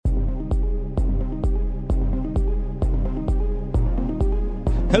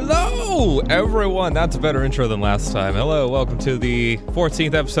Hello, everyone. That's a better intro than last time. Hello, welcome to the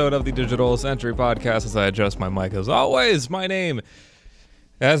 14th episode of the Digital Century Podcast. As I adjust my mic, as always, my name,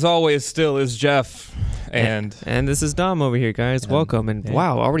 as always, still is Jeff. And this is Dom over here, guys. Welcome. And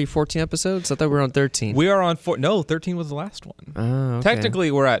wow, already 14 episodes? I thought we were on 13. We are on 13 was the last one. Oh, okay.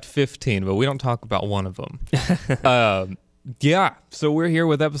 Technically, we're at 15, but we don't talk about one of them. Yeah, so we're here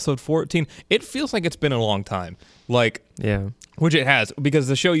with episode 14. It feels like it's been a long time. Which it has, because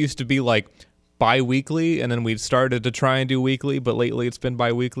the show used to be like bi-weekly, and then we started to try and do weekly, but lately it's been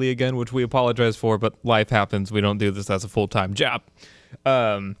bi-weekly again, which we apologize for, but life happens. We don't do this as a full-time job.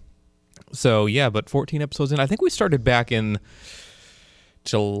 So yeah, but 14 episodes in. I think we started back in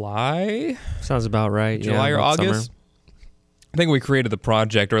July? Sounds about right. July or August? Summer. I think we created the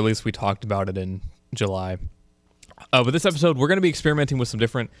project, or at least we talked about it in July. But this episode, we're going to be experimenting with some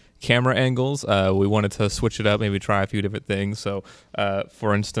different camera angles. We wanted to switch it up, maybe try a few different things. So,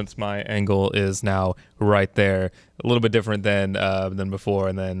 for instance, my angle is now right there, a little bit different than before.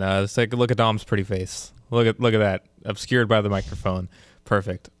 And then let's take a look at Dom's pretty face. Look at that, obscured by the microphone.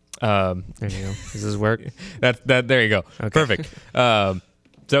 Perfect. There you go. Does this work? There you go. Okay. Perfect.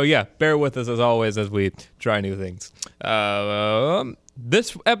 So yeah, bear with us as always as we try new things.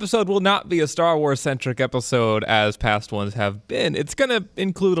 This episode will not be a Star Wars centric episode as past ones have been. It's going to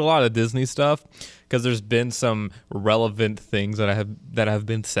include a lot of Disney stuff because there's been some relevant things that have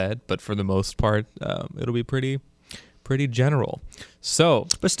been said, but for the most part, it'll be pretty general. So,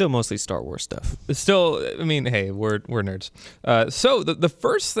 but still mostly Star Wars stuff. Still, I mean, hey, we're nerds. So the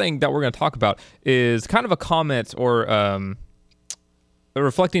first thing that we're going to talk about is kind of a comment or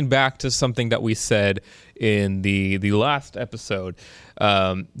reflecting back to something that we said in the last episode.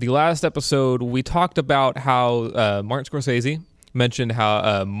 The last episode, we talked about how Martin Scorsese mentioned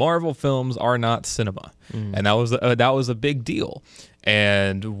how Marvel films are not cinema, and that was a big deal.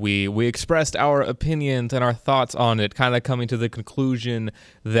 And we expressed our opinions and our thoughts on it, kind of coming to the conclusion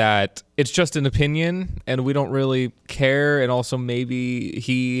that it's just an opinion and we don't really care. And also maybe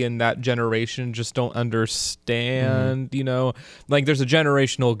he and that generation just don't understand, like there's a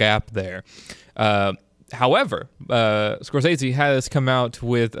generational gap there. However, Scorsese has come out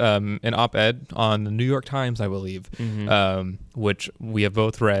with an op-ed on the New York Times, I believe, which we have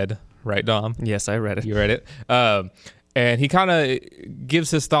both read. Right, Dom? Yes, I read it. You read it? And he kind of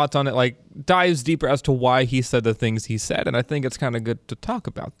gives his thoughts on it, like dives deeper as to why he said the things he said. And I think it's kind of good to talk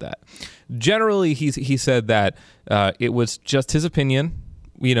about that. Generally, he said that it was just his opinion,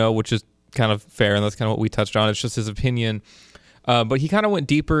 which is kind of fair. And that's kind of what we touched on. It's just his opinion. But he kind of went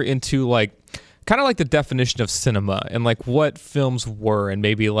deeper into kind of like the definition of cinema and like what films were and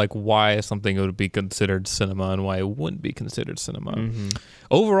maybe like why something would be considered cinema and why it wouldn't be considered cinema.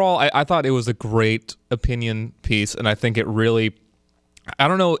 Overall, I thought it was a great opinion piece, and I think it really, I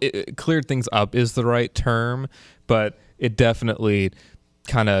don't know, it cleared things up is the right term, but it definitely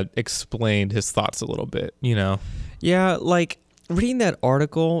kind of explained his thoughts a little bit, Yeah, like reading that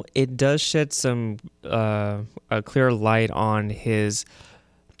article, it does shed some a clear light on his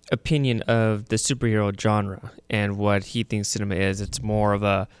opinion of the superhero genre and what he thinks cinema is. It's more of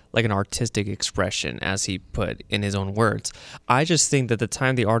an artistic expression, as he put in his own words. I just think that the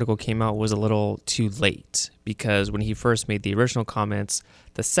time the article came out was a little too late, because when he first made the original comments,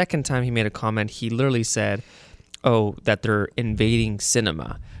 the second time he made a comment, he literally said, that they're invading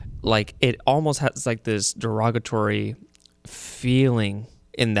cinema. Like, it almost has like this derogatory feeling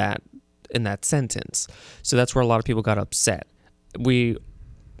in that sentence. So that's where a lot of people got upset.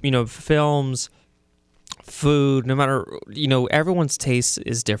 Films, food, no matter, everyone's taste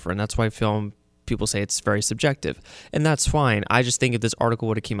is different. That's why people say it's very subjective. And that's fine. I just think if this article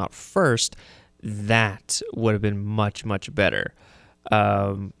would have came out first, that would have been much, much better.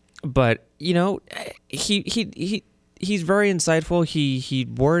 But, he's very insightful. He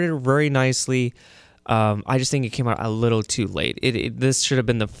worded it very nicely. I just think it came out a little too late. This should have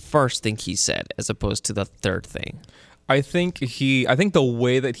been the first thing he said as opposed to the third thing. I think the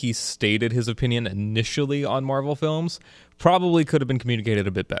way that he stated his opinion initially on Marvel films probably could have been communicated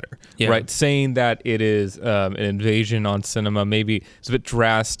a bit better, right? Saying that it is an invasion on cinema, maybe it's a bit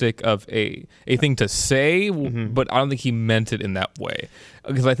drastic of a thing to say, but I don't think he meant it in that way.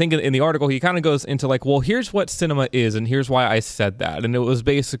 Because I think in the article, he kind of goes into like, well, here's what cinema is, and here's why I said that. And it was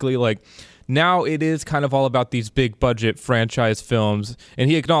basically like, now it is kind of all about these big budget franchise films, and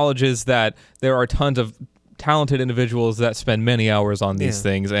he acknowledges that there are tons of talented individuals that spend many hours on these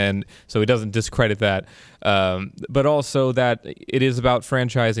things, and so he doesn't discredit that. But also that it is about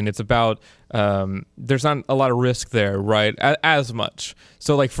franchising. It's about there's not a lot of risk there, right? As much.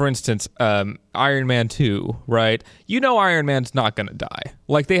 So, like for instance, Iron Man 2, right? Iron Man's not gonna die.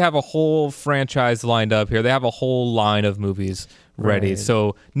 Like they have a whole franchise lined up here. They have a whole line of movies ready. Right.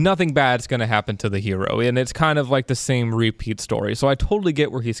 So nothing bad's going to happen to the hero. And it's kind of like the same repeat story. So I totally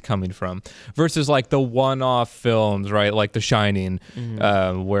get where he's coming from versus like the one-off films, right? Like The Shining,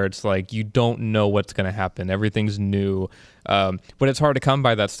 where it's like you don't know what's going to happen. Everything's new. But it's hard to come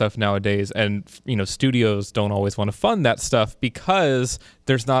by that stuff nowadays. And, studios don't always want to fund that stuff because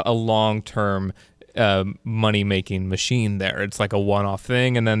there's not a long-term money-making machine there. It's like a one-off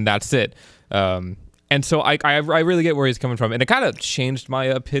thing and then that's it. And so I really get where he's coming from. And it kind of changed my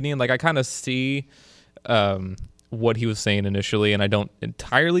opinion. Like I kind of see what he was saying initially, and I don't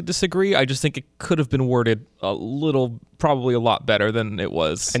entirely disagree. I just think it could have been worded probably a lot better than it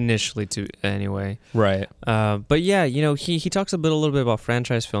was. Initially, anyway. Right. But yeah, he talks a little bit about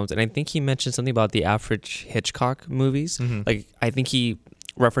franchise films, and I think he mentioned something about the Alfred Hitchcock movies. Mm-hmm. Like I think he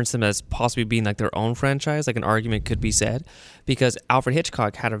reference them as possibly being like their own franchise, like an argument could be said, because Alfred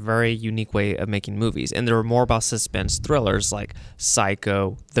Hitchcock had a very unique way of making movies, and they were more about suspense thrillers like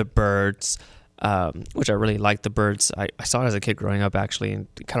Psycho, The Birds, which I really liked. The Birds, I saw it as a kid growing up actually, and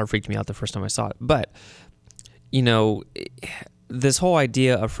it kind of freaked me out the first time I saw it. But this whole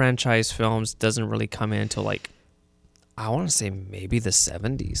idea of franchise films doesn't really come in until like I want to say maybe the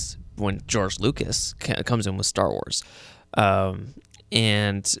 70s when George Lucas comes in with Star Wars.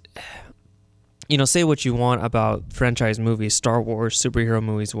 And, say what you want about franchise movies, Star Wars, superhero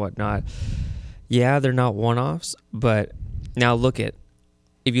movies, whatnot. Yeah, they're not one-offs, but now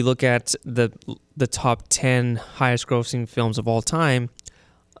if you look at the top 10 highest grossing films of all time,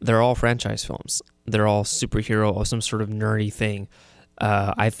 they're all franchise films. They're all superhero or some sort of nerdy thing.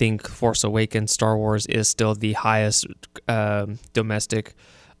 I think Force Awakens, Star Wars is still the highest domestic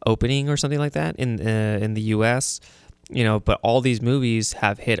opening or something like that in the U.S., but all these movies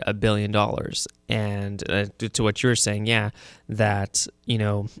have hit $1 billion. And to what you're saying, that,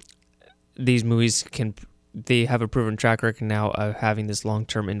 these movies they have a proven track record now of having this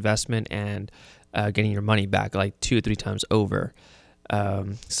long-term investment and getting your money back like 2 or 3 times over.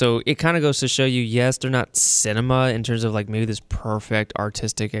 So it kind of goes to show you, yes, they're not cinema in terms of like maybe this perfect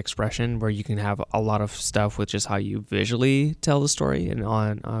artistic expression where you can have a lot of stuff with just how you visually tell the story and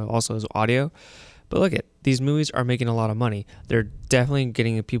on also as audio. But look these movies are making a lot of money. They're definitely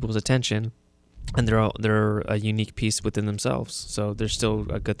getting people's attention, and they're a unique piece within themselves. So there's still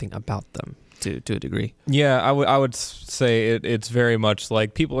a good thing about them to a degree. Yeah, I would say it's very much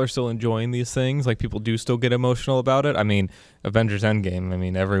like people are still enjoying these things. Like people do still get emotional about it. I mean, Avengers Endgame. I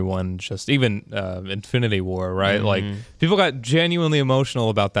mean, everyone even Infinity War, right? Mm-hmm. Like people got genuinely emotional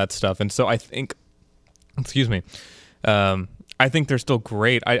about that stuff, and so I think, I think they're still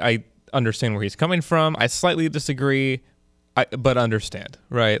great. I understand where he's coming from. I slightly disagree, but understand,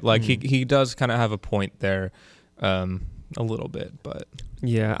 right? Like he does kind of have a point there, a little bit, but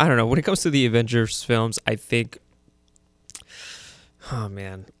yeah, I don't know. When it comes to the Avengers films, I think, oh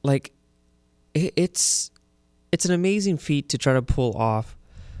man, like it's an amazing feat to try to pull off,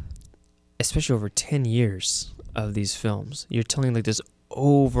 especially over 10 years of these films. You're telling like this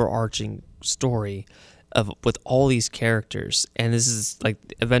overarching story with all these characters, and this is like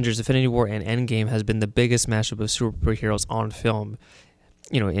Avengers Infinity War and Endgame has been the biggest mashup of superheroes on film,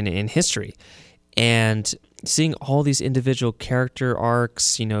 in history. And seeing all these individual character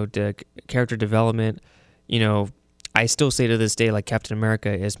arcs, the character development, I still say to this day, like Captain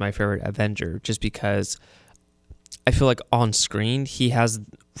America is my favorite Avenger, just because I feel like on screen he has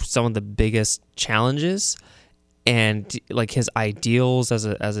some of the biggest challenges. And like his ideals as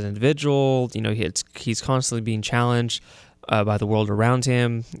an individual, he's constantly being challenged by the world around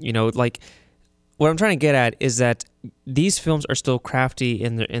him. Like what I'm trying to get at is that these films are still crafty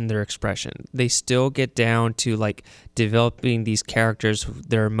in their expression. They still get down to like developing these characters,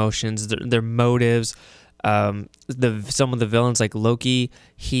 their emotions, their motives. Some of the villains like Loki,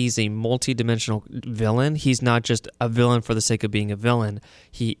 he's a multi-dimensional villain. He's not just a villain for the sake of being a villain.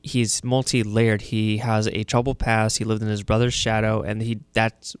 He's multi-layered. He has a troubled past. He lived in his brother's shadow, and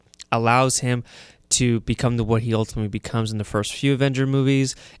that allows him to become what he ultimately becomes in the first few Avenger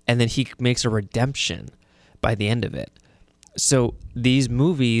movies, and then he makes a redemption by the end of it. So these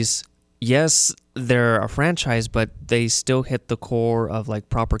movies, yes, they're a franchise, but they still hit the core of like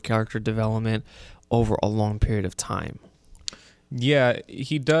proper character development over a long period of time. Yeah,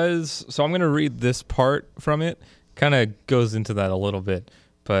 he does. So I'm going to read this part from it. Kind of goes into that a little bit.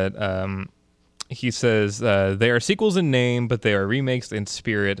 But he says they are sequels in name, but they are remakes in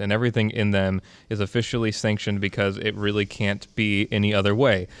spirit, and everything in them is officially sanctioned because it really can't be any other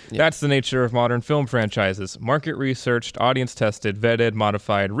way. Yeah. That's the nature of modern film franchises. Market researched, audience tested, vetted,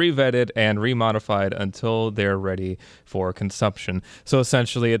 modified, re-vetted, and remodified until they're ready for consumption. So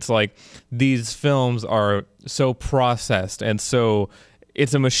essentially, it's like these films are so processed and so...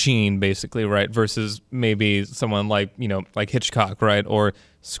 It's a machine, basically, right? Versus maybe someone like Hitchcock, right? Or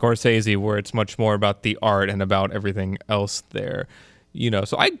Scorsese, where it's much more about the art and about everything else there.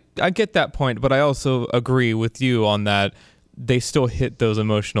 So I get that point, but I also agree with you on that they still hit those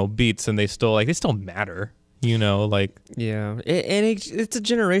emotional beats and they still matter, Yeah, and it's a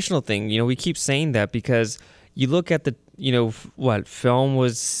generational thing. We keep saying that because you look at the, film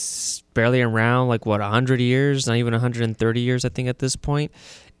was barely around 100 years, not even 130 years, I think, at this point.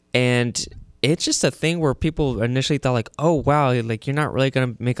 And it's just a thing where people initially thought oh, wow, you're not really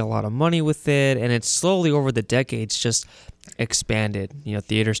going to make a lot of money with it. And it's slowly over the decades just expanded.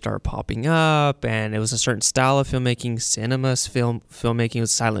 Theaters started popping up, and it was a certain style of filmmaking, filmmaking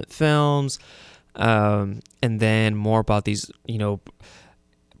with silent films. And then more about these,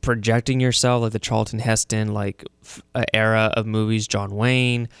 projecting yourself, like the Charlton Heston era of movies, John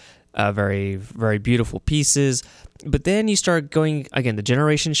Wayne, very, very beautiful pieces. But then you start going, again, the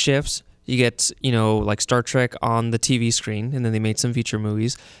generation shifts. You get, Star Trek on the TV screen, and then they made some feature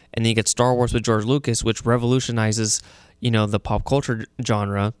movies. And then you get Star Wars with George Lucas, which revolutionizes, the pop culture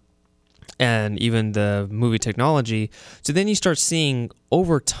genre and even the movie technology. So then you start seeing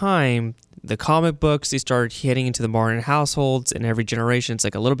over time the comic books, they start hitting into the modern households, and every generation it's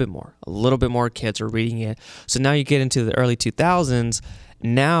a little bit more kids are reading it. So now you get into the early 2000s.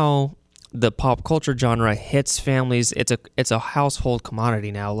 Now the pop culture genre hits families. It's a household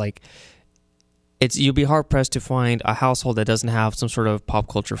commodity now. You'll be hard pressed to find a household that doesn't have some sort of pop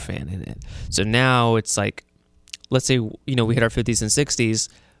culture fan in it. So now it's let's say we hit our 50s and 60s,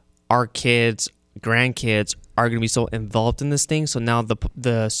 our kids, grandkids are going to be so involved in this thing. So now the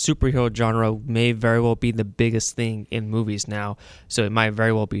superhero genre may very well be the biggest thing in movies now. So it might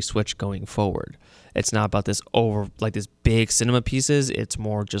very well be switched going forward. It's not about this this big cinema pieces. It's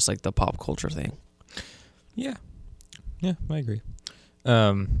more just the pop culture thing. Yeah, I agree.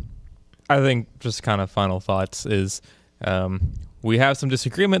 I think just kind of final thoughts is we have some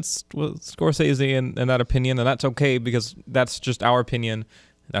disagreements with Scorsese and that opinion, and that's okay because that's just our opinion.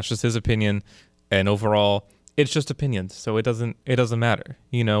 That's just his opinion, and overall, it's just opinions. So it doesn't matter.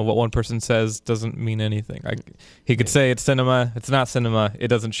 What one person says doesn't mean anything. He could say it's cinema. It's not cinema. It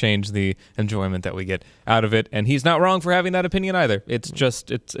doesn't change the enjoyment that we get out of it. And he's not wrong for having that opinion either. It's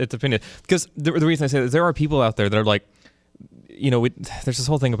just it's opinion. Because the reason I say that is there are people out there that are there's this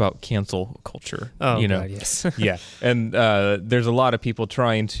whole thing about cancel culture. Oh, God, yes. Yeah, and there's a lot of people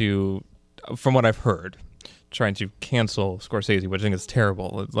trying to, from what I've heard, trying to cancel Scorsese, which I think is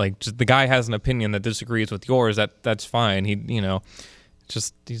terrible. Just the guy has an opinion that disagrees with yours. That's fine. He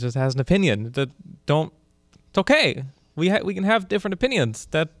just has an opinion. It's okay. We can have different opinions.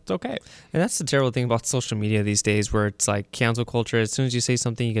 That's okay. And that's the terrible thing about social media these days, where it's cancel culture. As soon as you say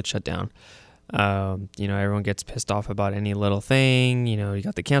something, you get shut down. Everyone gets pissed off about any little thing. You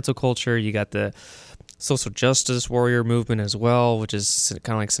got the cancel culture. You got the social justice warrior movement as well, which is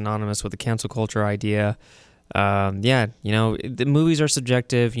kind of synonymous with the cancel culture idea. The movies are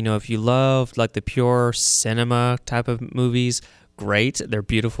subjective. If you love the pure cinema type of movies, great. They're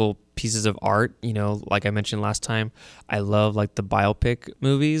beautiful pieces of art. Like I mentioned last time, I love the biopic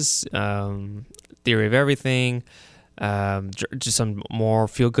movies, Theory of Everything, just some more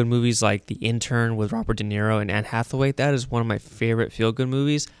feel-good movies like The Intern with Robert De Niro and Anne Hathaway. That is one of my favorite feel-good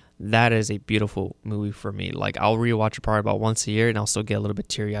movies. That is a beautiful movie for me. I'll rewatch it probably about once a year, and I'll still get a little bit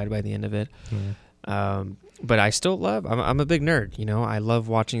teary-eyed by the end of it. But I still love, I'm a big nerd, I love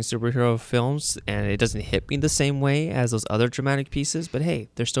watching superhero films, and it doesn't hit me the same way as those other dramatic pieces, but hey,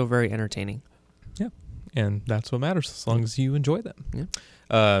 they're still very entertaining. Yeah, and that's what matters, as long as you enjoy them.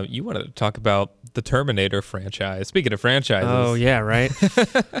 Yeah. You wanted to talk about the Terminator franchise. Speaking of franchises. Oh, yeah, right?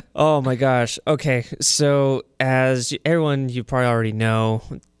 Oh, my gosh. Okay, so as everyone, you probably already know,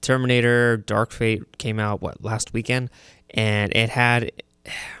 Terminator Dark Fate came out, last weekend, and it had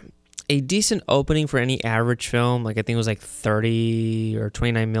a decent opening for any average film. I think it was $30 or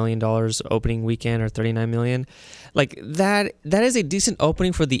 $29 million opening weekend, or $39 million. That is a decent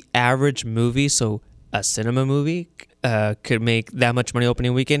opening for the average movie. So a cinema movie could make that much money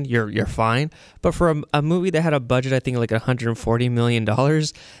opening weekend, you're fine. But for a movie that had a budget, I think $140 million,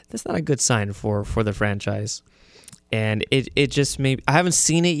 that's not a good sign for the franchise. And it just I haven't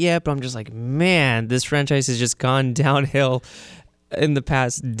seen it yet, but I'm just man, this franchise has just gone downhill in the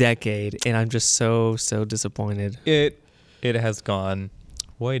past decade, and I'm just so disappointed. It has gone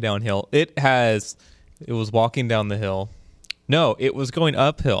way downhill. It was walking down the hill. No, it was going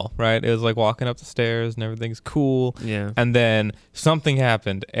uphill, right? It was like walking up the stairs and everything's cool. Yeah. And then something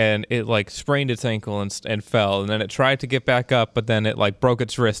happened and it like sprained its ankle and fell. And then it tried to get back up, but then it like broke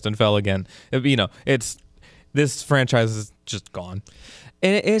its wrist and fell again. This franchise is just gone.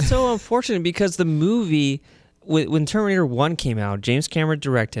 And it's so unfortunate because the movie, when Terminator 1 came out, James Cameron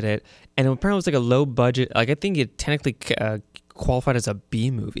directed it, and apparently it was like a low budget. Like I think it technically qualified as a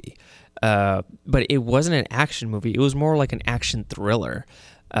B movie. But it wasn't an action movie. It was more like an action thriller,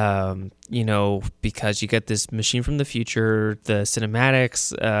 because you get this machine from the future, the cinematics,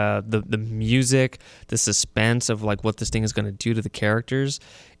 the music, the suspense of like what this thing is going to do to the characters.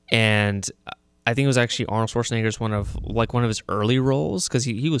 And I think it was actually Arnold Schwarzenegger's one of his early roles because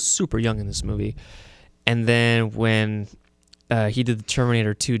he was super young in this movie. And then when he did the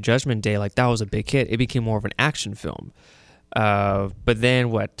Terminator 2 Judgment Day, like that was a big hit. It became more of an action film. But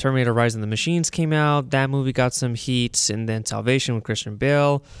then Terminator Rise of the Machines came out. That movie got some heat, and then Salvation with Christian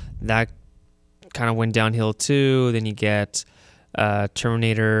Bale, that kind of went downhill too. Then you get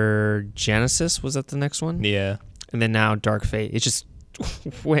Terminator Genesis, was that the next one? Yeah. And then now Dark Fate. It just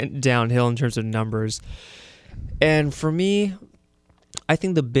went downhill in terms of numbers. And for me, I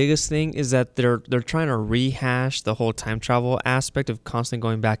think the biggest thing is that they're trying to rehash the whole time travel aspect of constantly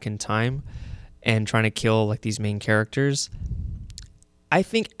going back in time and trying to kill like these main characters. I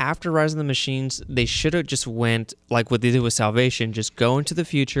think after Rise of the Machines, they should have just went like what they did with Salvation, just go into the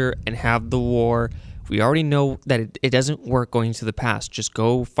future and have the war. We already know that it doesn't work going into the past. Just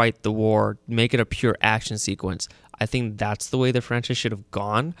go fight the war, make it a pure action sequence. I think that's the way the franchise should have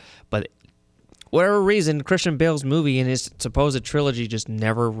gone. But whatever reason, Christian Bale's movie and his supposed trilogy just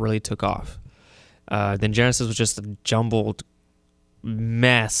never really took off. Then Genesis was just a jumbled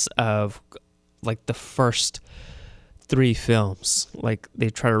mess of like the first 3 films. Like they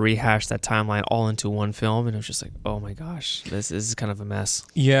try to rehash that timeline all into one film, and it was just like, oh my gosh, this is kind of a mess.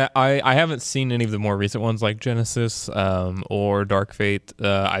 Yeah, I haven't seen any of the more recent ones like Genesis or Dark Fate.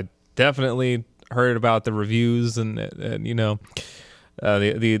 I definitely heard about the reviews and the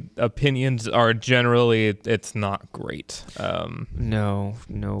opinions are generally it's not great. No.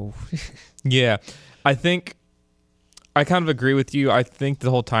 Yeah, I think I kind of agree with you. I think the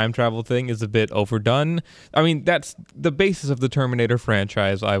whole time travel thing is a bit overdone. I mean, that's the basis of the Terminator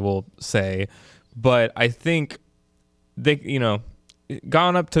franchise, I will say. But I think they,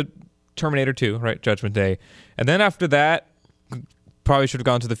 gone up to Terminator 2, right? Judgment Day. And then after that, probably should have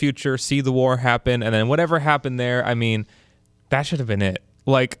gone to the future, see the war happen. And then whatever happened there, I mean, that should have been it.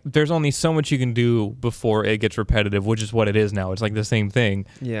 Like, there's only so much you can do before it gets repetitive, which is what it is now. It's like the same thing,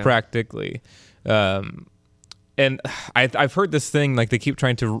 practically. And I've heard this thing, like they keep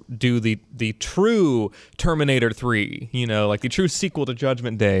trying to do the true Terminator 3, like the true sequel to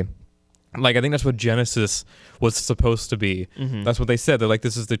Judgment Day. Like, I think that's what Genesis was supposed to be. Mm-hmm. That's what they said. They're like,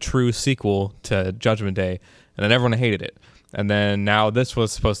 this is the true sequel to Judgment Day. And then everyone hated it. And then now this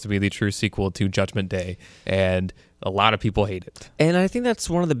was supposed to be the true sequel to Judgment Day. And a lot of people hate it. And I think that's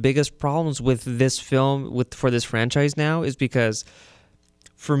one of the biggest problems with this film, for this franchise now, is because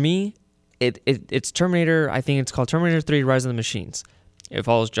for me, it's Terminator. I think it's called Terminator 3: Rise of the Machines. It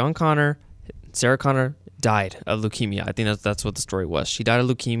follows John Connor. Sarah Connor died of leukemia. I think that's what the story was. She died of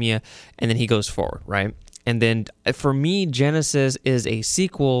leukemia, and then he goes forward, right? And then for me, Genesis is a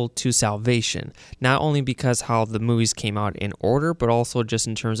sequel to Salvation, not only because how the movies came out in order, but also just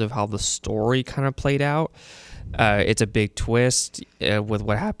in terms of how the story kind of played out. It's a big twist with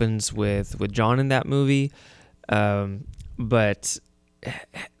what happens with John in that movie, but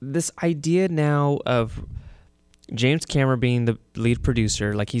this idea now of James Cameron being the lead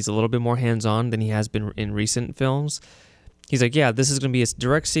producer, like he's a little bit more hands-on than he has been in recent films. He's like, yeah, this is going to be a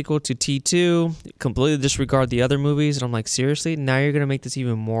direct sequel to T2, completely disregard the other movies. And I'm like, seriously? Now you're going to make this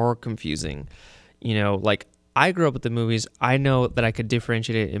even more confusing. Like I grew up with the movies. I know that I could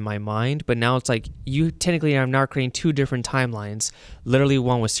differentiate it in my mind, but now it's like you technically are now creating 2 different timelines. Literally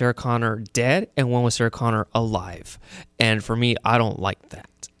one with Sarah Connor dead and one with Sarah Connor alive. And for me, I don't like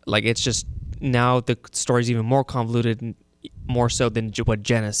that. Like it's just now the story's even more convoluted, more so than what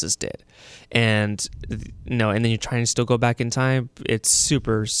Genesis did. And and then you're trying to still go back in time. It's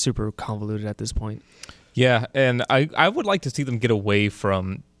super, super convoluted at this point. Yeah, and I would like to see them get away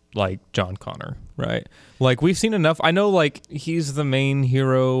from like John Connor, right? Like we've seen enough. I know like he's the main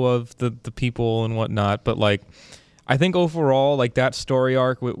hero of the people and whatnot, but like I think overall like that story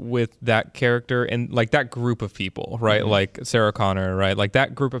arc with that character and like that group of people, right? Mm-hmm. Like Sarah Connor, right? Like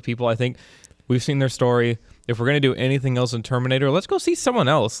that group of people, I think we've seen their story. if we're going to do anything else in Terminator, let's go see someone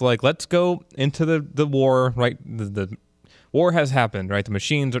else. Like, let's go into the war, right? The war has happened, right? The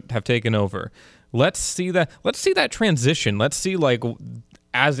machines have taken over. Let's see that transition. Let's see, like,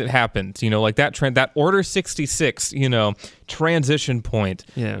 as it happens, like that Order 66, transition point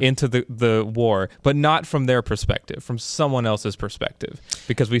into the war, but not from their perspective, from someone else's perspective,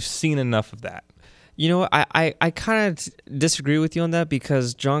 because we've seen enough of that. I kind of disagree with you on that,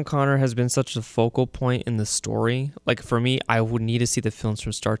 because John Connor has been such a focal point in the story. Like, for me, I would need to see the films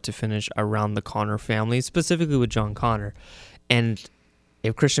from start to finish around the Connor family, specifically with John Connor. And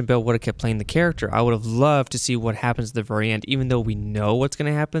if Christian Bale would have kept playing the character, I would have loved to see what happens at the very end. Even though we know what's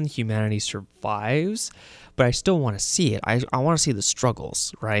going to happen, humanity survives, but I still want to see it. I want to see the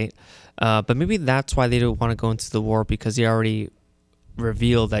struggles, right? But maybe that's why they don't want to go into the war, because they already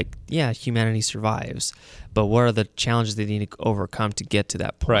revealed, like, yeah, humanity survives, but what are the challenges they need to overcome to get to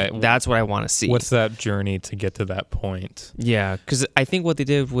that point? Right. That's what I want to see. What's that journey to get to that point? Yeah, because I think what they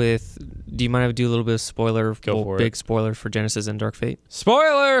did with... Do you mind if I do a little bit of spoiler? Go for big it. spoiler for Genesis and Dark Fate?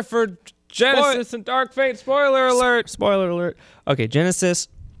 Spoiler for Genesis and Dark Fate. Spoiler alert. Spoiler alert. Okay, Genesis.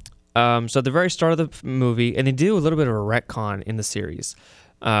 So at the very start of the movie, and they do a little bit of a retcon in the series.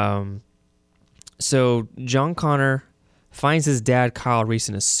 So John Connor finds his dad, Kyle Reese,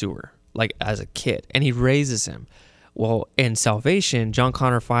 in a sewer, like, as a kid, and he raises him. Well, in Salvation, John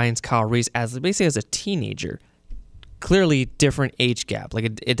Connor finds Kyle Reese basically as a teenager. Clearly different age gap.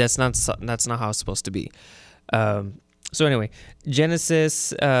 Like, that's not how it's supposed to be. So anyway,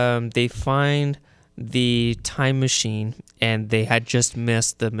 Genesis, they find the time machine, and they had just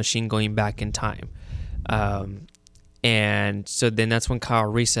missed the machine going back in time. And so then that's when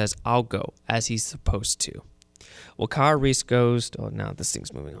Kyle Reese says, I'll go, as he's supposed to. Well, Kyle Reese goes... Oh, now this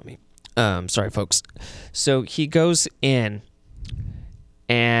thing's moving on me. Sorry, folks. So he goes in,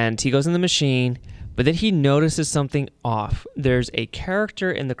 and he goes in the machine, but then he notices something off. There's a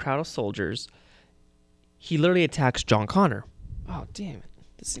character in the crowd of soldiers. He literally attacks John Connor. Oh, damn it.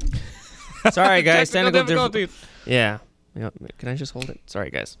 This thing... Sorry, guys. Technical difficulties. Yeah. Can I just hold it?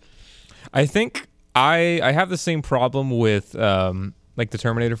 Sorry, guys. I think I have the same problem with... like the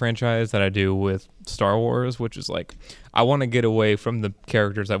Terminator franchise that I do with Star Wars, which is like, I want to get away from the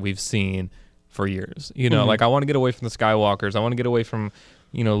characters that we've seen for years. Like, I want to get away from the Skywalkers. I want to get away from,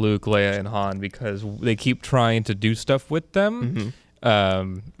 Luke, Leia, and Han, because they keep trying to do stuff with them.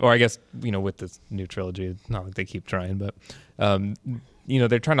 Or I guess, with this new trilogy, not like they keep trying, but,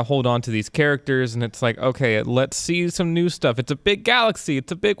 they're trying to hold on to these characters, and it's like, okay, let's see some new stuff. It's a big galaxy.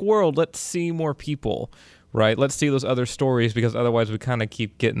 It's a big world. Let's see more people. Right, let's see those other stories, because otherwise we kind of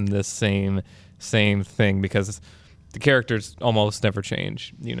keep getting this same thing, because the characters almost never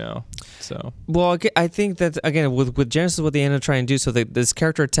change, So, well, I think that, again, with Genesis, what they end up trying to do, so this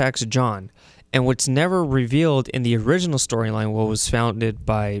character attacks John, and what's never revealed in the original storyline, what was founded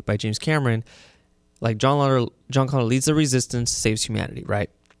by James Cameron, like, John Connor leads the resistance, saves humanity, right?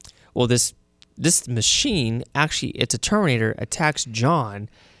 Well, this machine, actually, it's a Terminator, attacks John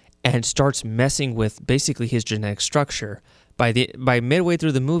and starts messing with basically his genetic structure. By midway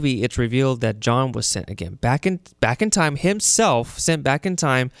through the movie, it's revealed that John was sent again back in time, himself sent back in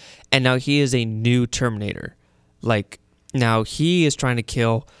time, and now he is a new Terminator. Like, now he is trying to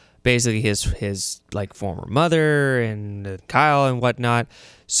kill basically his like former mother and Kyle and whatnot.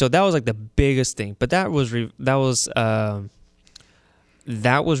 So that was like the biggest thing. But that was revealed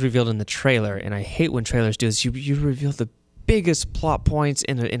in the trailer, and I hate when trailers do this. You reveal the biggest plot points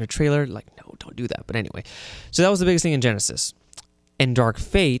in a trailer. Like, no, don't do that. But anyway, so that was the biggest thing in Genesis. In Dark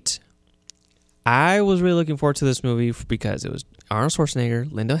Fate, I was really looking forward to this movie because it was Arnold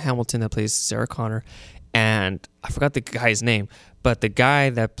Schwarzenegger, Linda Hamilton that plays Sarah Connor, and I forgot the guy's name, but the guy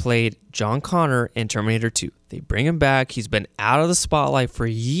that played John Connor in Terminator 2. They bring him back. He's been out of the spotlight for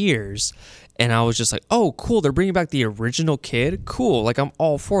years, and I was just like, oh, cool, they're bringing back the original kid? Cool, like, I'm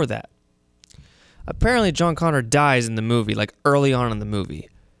all for that. Apparently, John Connor dies in the movie, like early on in the movie.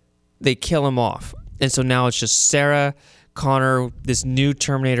 They kill him off. And so now it's just Sarah Connor, this new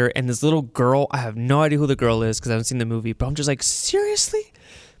Terminator, and this little girl. I have no idea who the girl is because I haven't seen the movie, but I'm just like, seriously?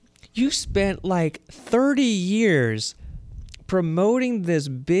 You spent like 30 years promoting this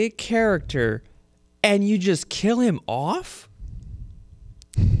big character and you just kill him off?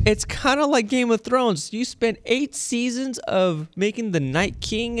 It's kind of like Game of Thrones. You spent 8 seasons of making the Night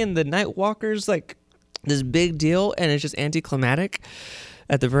King and the Night Walkers like this big deal, and it's just anticlimactic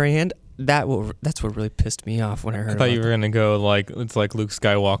at the very end. That's what really pissed me off when I heard. I thought you were gonna go like it's like Luke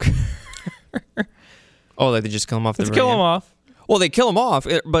Skywalker. Oh, like they just kill him off. Let's kill him off. Well, they kill him off,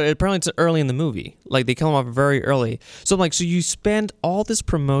 but apparently it's early in the movie. Like, they kill him off very early. So I'm like, so you spend all this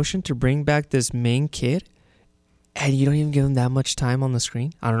promotion to bring back this main kid, and you don't even give him that much time on the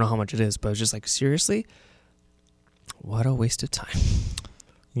screen. I don't know how much it is, but it's just like, seriously, what a waste of time.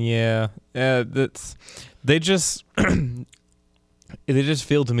 Yeah, that's they just they just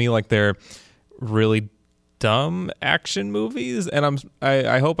feel to me like they're really dumb action movies, and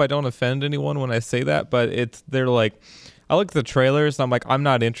I hope I don't offend anyone when I say that, but they're like, I look at the trailers and I'm like, I'm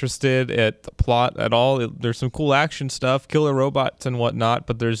not interested at the plot at all. There's some cool action stuff, killer robots and whatnot,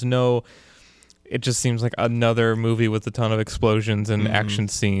 but it just seems like another movie with a ton of explosions and action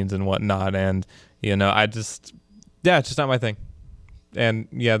scenes and whatnot, and it's just not my thing. And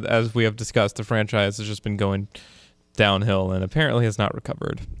yeah, as we have discussed, the franchise has just been going downhill and apparently has not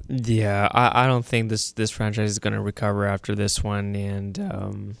recovered. Yeah, I don't think this franchise is going to recover after this one.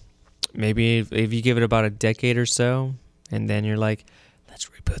 And maybe if you give it about a decade or so, and then you're like, let's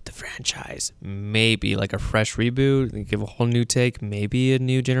reboot the franchise. Maybe like a fresh reboot, give a whole new take. Maybe a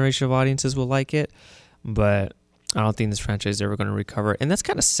new generation of audiences will like it. But I don't think this franchise is ever going to recover. And that's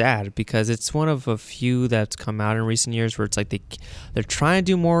kind of sad because it's one of a few that's come out in recent years where it's like they're trying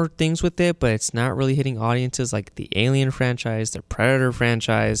to do more things with it, but it's not really hitting audiences, like the Alien franchise, the Predator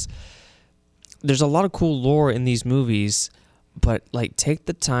franchise. There's a lot of cool lore in these movies, but like take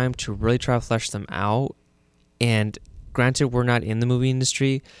the time to really try to flesh them out. And granted, we're not in the movie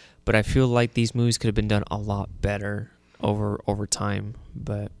industry, but I feel like these movies could have been done a lot better over time.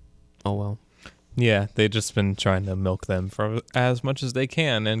 But oh well. Yeah, they've just been trying to milk them for as much as they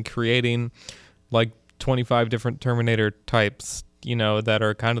can and creating like 25 different Terminator types, that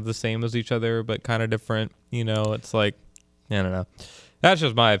are kind of the same as each other but kind of different. It's like, I don't know. That's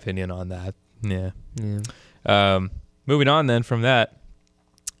just my opinion on that. Yeah. Moving on then from that,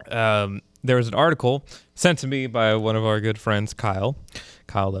 there was an article sent to me by one of our good friends, Kyle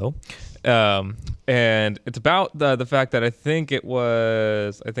Lowe. And it's about the fact that I think it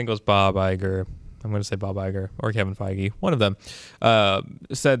was Bob Iger. I'm going to say Bob Iger or Kevin Feige. One of them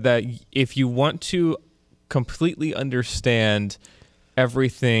said that if you want to completely understand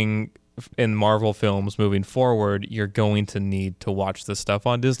everything in Marvel films moving forward, you're going to need to watch the stuff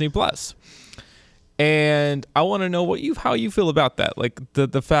on Disney Plus. And I want to know how you feel about that. Like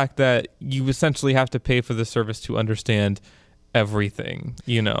the fact that you essentially have to pay for the service to understand everything,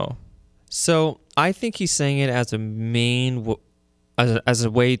 So I think he's saying it as a main, as a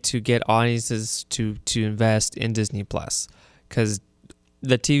way to get audiences to invest in Disney Plus, because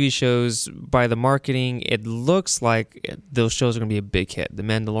the TV shows, by the marketing, it looks like those shows are going to be a big hit. The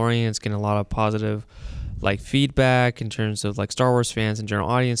Mandalorian is getting a lot of positive feedback in terms of Star Wars fans and general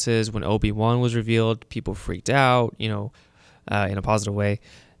audiences. When Obi-Wan was revealed, people freaked out, in a positive way.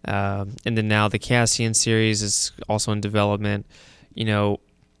 And then now the Cassian series is also in development.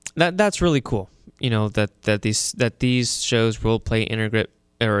 That's really cool. That these shows will play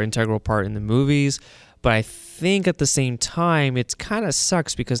integral part in the movies. But I think at the same time, it kind of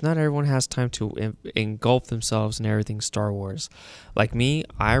sucks because not everyone has time to engulf themselves in everything Star Wars. Like me,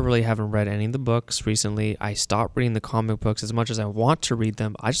 I really haven't read any of the books recently. I stopped reading the comic books as much as I want to read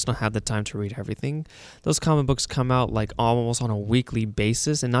them. I just don't have the time to read everything. Those comic books come out almost on a weekly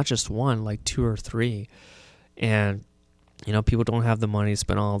basis, and not just one, 2 or 3. And people don't have the money to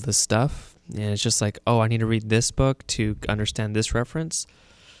spend all this stuff. And it's just I need to read this book to understand this reference.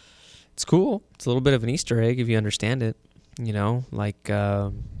 It's cool. It's a little bit of an Easter egg if you understand it. Like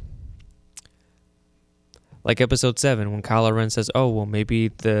Episode 7, when Kylo Ren says, oh, well, maybe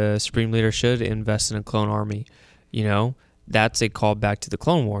the Supreme Leader should invest in a clone army. That's a callback to the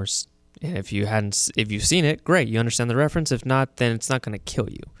Clone Wars. And if you've seen it, great, you understand the reference. If not, then it's not going to kill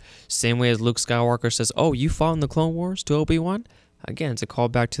you. Same way as Luke Skywalker says, oh, you fought in the Clone Wars to Obi-Wan? Again, it's a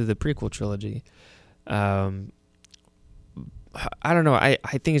callback to the prequel trilogy. I don't know. I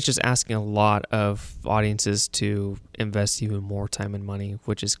think it's just asking a lot of audiences to invest even more time and money,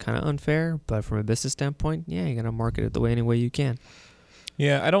 which is kind of unfair. But from a business standpoint, yeah, you got to market it any way you can.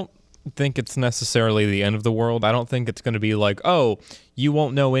 Yeah, I don't think it's necessarily the end of the world. I don't think it's going to be oh, you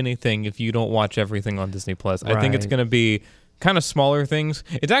won't know anything if you don't watch everything on Disney Plus. Right. I think it's going to be kind of smaller things.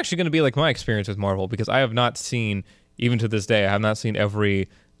 It's actually going to be like my experience with Marvel, because I have not seen, even to this day, I have not seen every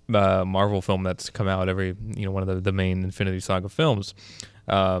Marvel film that's come out, every one of the main Infinity Saga films.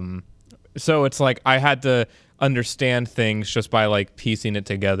 So it's I had to understand things just by piecing it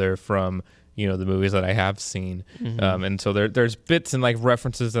together from the movies that I have seen. Mm-hmm. And so there's bits and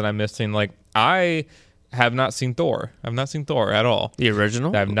references that I'm missing. I have not seen Thor. I've not seen Thor at all. The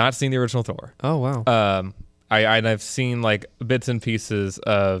original? I've not seen the original Thor. Oh wow. I've seen bits and pieces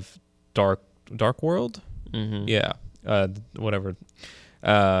of Dark World. Mm-hmm. Yeah. Whatever.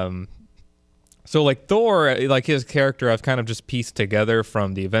 So Thor, his character, I've kind of just pieced together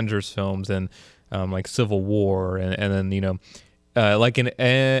from the Avengers films, and like Civil War, and then like and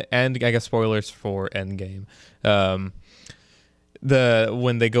I guess spoilers for Endgame.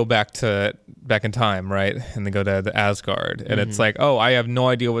 When they go back in time, right, and they go to the Asgard, and it's like, oh, I have no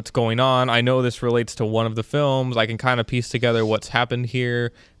idea what's going on. I know this relates to one of the films. I can kind of piece together what's happened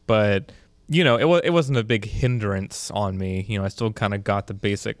here, but it wasn't a big hindrance on me. I still kind of got the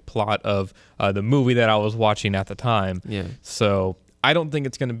basic plot of the movie that I was watching at the time. Yeah. So I don't think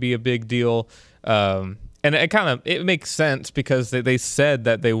it's going to be a big deal. And it makes sense because they said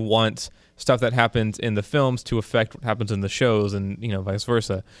that they want stuff that happens in the films to affect what happens in the shows, and vice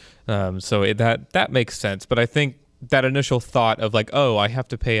versa. So that makes sense. But I think that initial thought of like, oh, I have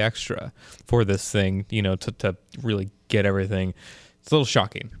to pay extra for this thing, to really get everything, it's a little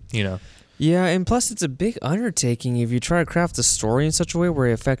shocking, Yeah, and plus it's a big undertaking if you try to craft the story in such a way where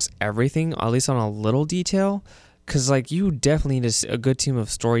it affects everything, at least on a little detail. Because like you definitely need a good team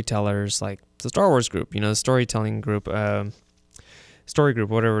of storytellers, like the Star Wars group, the storytelling group. Story group,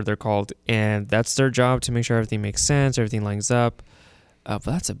 whatever they're called, and that's their job to make sure everything makes sense, everything lines up. But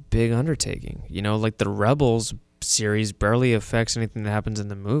that's a big undertaking. Like the Rebels series barely affects anything that happens in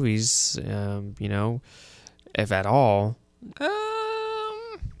the movies, if at all.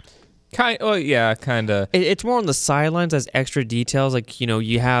 Kind of. It's more on the sidelines as extra details. Like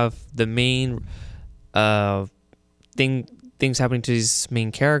you have the main things happening to these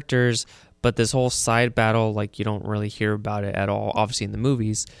main characters. But this whole side battle, like, you don't really hear about it at all, obviously, in the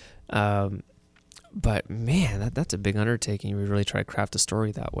movies. But, man, that's a big undertaking. We really try to craft a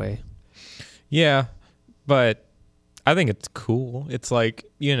story that way. Yeah, but I think it's cool. It's like,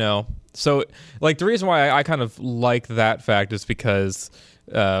 so, like, the reason why I kind of like that fact is because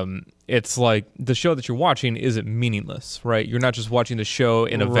it's like the show that you're watching isn't meaningless, right? You're not just watching the show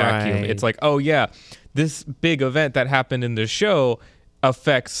in a vacuum. It's like, oh, yeah, this big event that happened in the show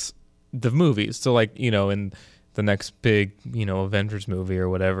affects the movies. So like, in the next big, Avengers movie or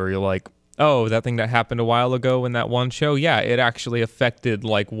whatever, you're like, oh, that thing that happened a while ago in that one show, yeah, it actually affected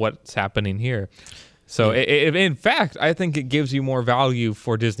like what's happening here. So in fact, I think it gives you more value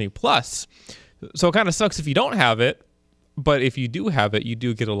for Disney Plus. So it kind of sucks if you don't have it, but if you do have it, you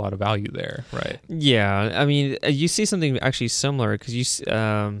do get a lot of value there, right? Yeah, I mean, you see something actually similar because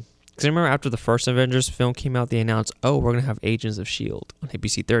I remember after the first Avengers film came out, they announced, oh, we're going to have Agents of S.H.I.E.L.D. on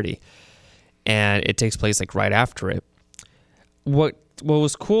ABC 30. And it takes place like right after it. What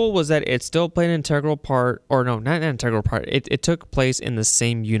was cool was that it still played an integral part, or no, not an integral part. It took place in the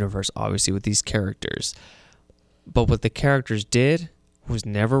same universe, obviously, with these characters. But what the characters did was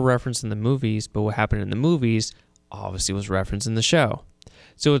never referenced in the movies, but what happened in the movies obviously was referenced in the show.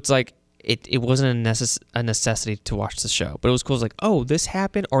 So it's like, it wasn't a necessity to watch the show, but it was cool. It's like, oh, this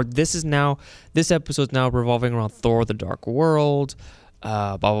happened, or this episode's now revolving around Thor: The Dark World,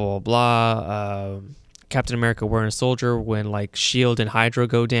 blah blah blah blah. Captain America Winter Soldier, when like S.H.I.E.L.D. and Hydra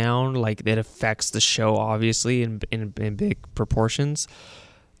go down, like it affects the show obviously in big proportions.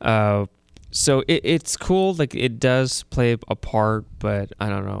 So it's cool, like it does play a part, but I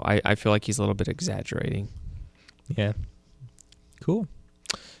don't know. I feel like he's a little bit exaggerating. Yeah, cool.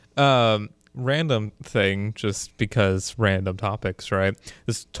 Random thing, just because random topics, right?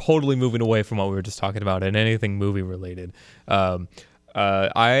 This is totally moving away from what we were just talking about and anything movie related. Are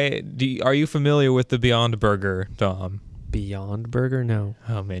you familiar with the Beyond Burger, Dom? Beyond Burger? No.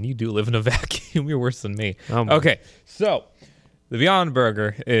 Oh man, you do live in a vacuum. You're worse than me. Oh, okay, so the Beyond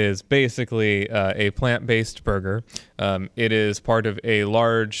Burger is basically a plant-based burger. It is part of a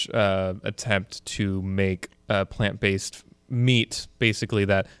large attempt to make plant-based meat, basically,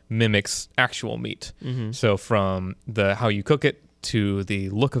 that mimics actual meat. Mm-hmm. So from how you cook it, to the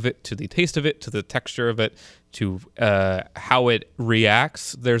look of it, to the taste of it, to the texture of it, to how it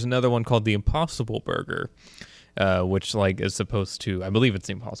reacts. There's another one called the Impossible Burger, which like is supposed to, I believe it's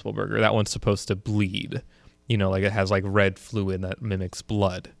the Impossible Burger. That one's supposed to bleed. Like it has like red fluid that mimics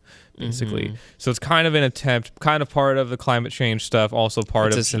blood, basically. Mm-hmm. So it's kind of an attempt, kind of part of the climate change stuff, also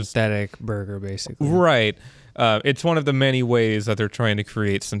part of a synthetic burger, basically. Right. It's one of the many ways that they're trying to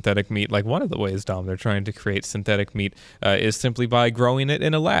create synthetic meat. Like one of the ways, Dom, they're trying to create synthetic meat is simply by growing it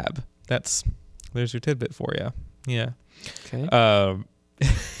in a lab. There's your tidbit for you. Yeah. Okay.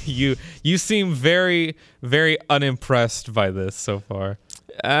 You seem very, very unimpressed by this so far.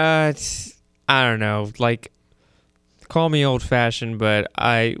 I don't know. Like, call me old-fashioned, but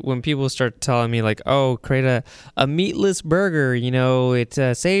when people start telling me like, oh, create a meatless burger,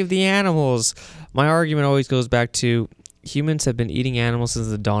 it save the animals. My argument always goes back to humans have been eating animals since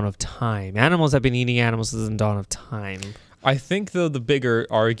the dawn of time. Animals have been eating animals since the dawn of time. I think, though, the bigger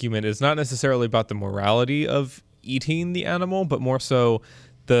argument is not necessarily about the morality of eating the animal, but more so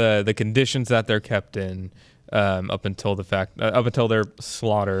the conditions that they're kept in up until their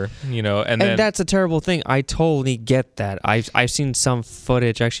slaughter, and then that's a terrible thing. I totally get that. I've seen some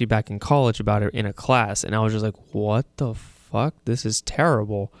footage actually back in college about it in a class, and I was just like, what the fuck? This is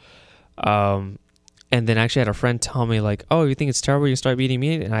terrible. And then I actually had a friend tell me like, oh, you think it's terrible you start eating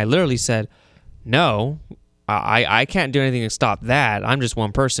meat? And I literally said, no, I can't do anything to stop that. I'm just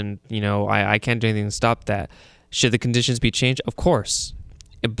one person, I can't do anything to stop that. Should the conditions be changed? Of course.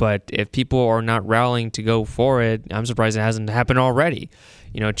 But if people are not rallying to go for it, I'm surprised it hasn't happened already.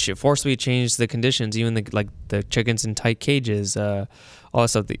 Forcibly change the conditions, even the chickens in tight cages, all that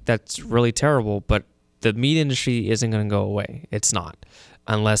stuff. That's really terrible. But the meat industry isn't going to go away. It's not,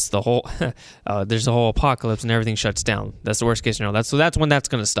 unless the whole there's a whole apocalypse and everything shuts down. That's the worst case scenario. That's when that's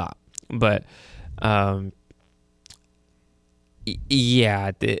going to stop. But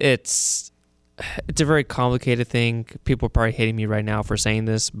yeah, it's a very complicated thing. People are probably hating me right now for saying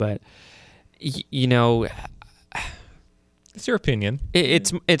this, but it's your opinion.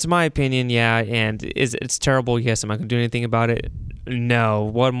 It's my opinion, yeah, and it's terrible. Yes, am I going to do anything about it? No.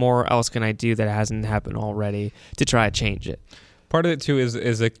 What more else can I do that hasn't happened already to try to change it? Part of it too is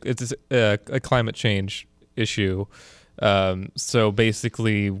it's a climate change issue. So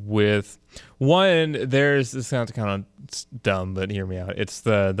basically, with one, this sounds kind of dumb, but hear me out. It's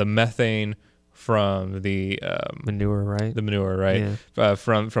the methane from the manure, right? The manure, right? Yeah.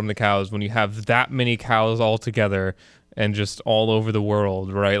 From the cows. When you have that many cows all together and just all over the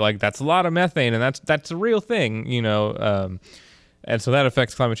world, right? Like that's a lot of methane, and that's a real thing, and so that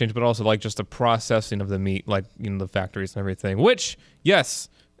affects climate change, but also like just the processing of the meat, like the factories and everything. Which, yes,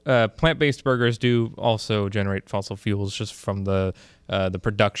 plant-based burgers do also generate fossil fuels just from the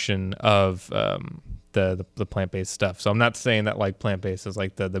production of the plant-based stuff. So I'm not saying that like plant-based is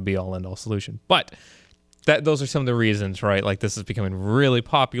like the be-all end-all solution, but those are some of the reasons, right? Like this is becoming really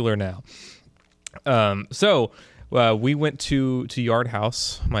popular now. So we went to Yard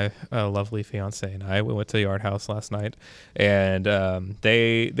House. My lovely fiance and we went to Yard House last night, and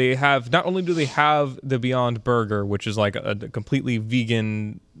they have, not only do they have the Beyond Burger, which is like a completely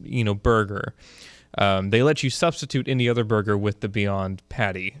vegan burger, they let you substitute any other burger with the Beyond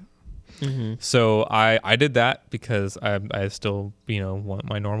patty. Mm-hmm. So I did that because I still want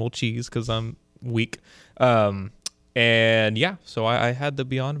my normal cheese because I'm weak. And yeah, so I had the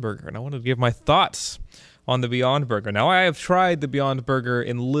Beyond Burger, and I wanted to give my thoughts on the Beyond Burger. Now, I have tried the Beyond Burger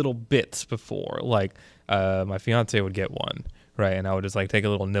in little bits before. Like my fiance would get one, right, and I would just like take a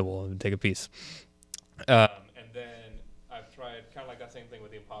little nibble and take a piece. And then I've tried kind of like that same thing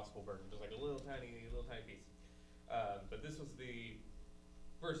with the Impossible Burger, just like a little tiny piece. But this was the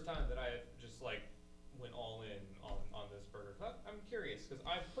first time that I just like went all in on this burger. I'm curious because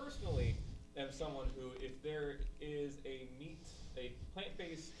I personally am someone who, if there is a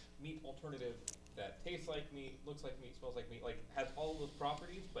plant-based meat alternative that tastes like meat, looks like meat, smells like meat, like has all of those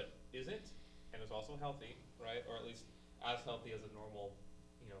properties but isn't, and is also healthy, right, or at least as healthy as a normal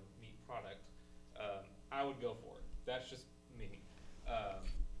meat product, I would go for it. That's just me.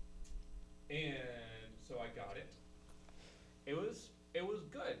 And so I got it. It was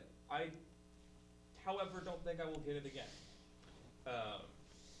good. I, however, don't think I will get it again.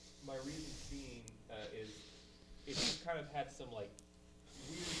 My reason being is it just kind of had some like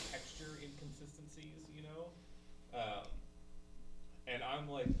weird texture inconsistencies, and I'm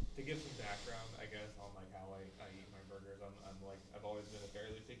like, to give some background, I guess, on like how I eat my burgers. I'm like, I've always been a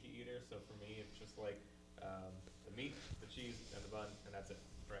fairly picky eater, so for me it's just like the meat, the cheese, and the bun, and that's it,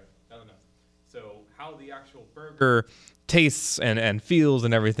 right? Nothing else. So how the actual burger tastes and feels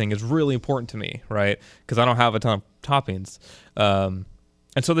and everything is really important to me, right? Because I don't have a ton of toppings. And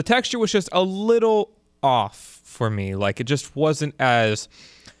so the texture was just a little off for me. Like it just wasn't as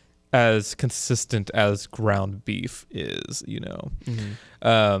consistent as ground beef is,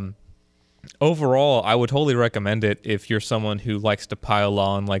 Mm-hmm. Overall, I would totally recommend it if you're someone who likes to pile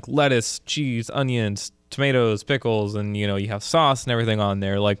on like lettuce, cheese, onions, tomatoes, pickles, and you have sauce and everything on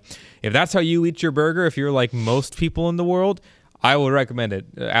there. Like if that's how you eat your burger, if you're like most people in the world, I would recommend it.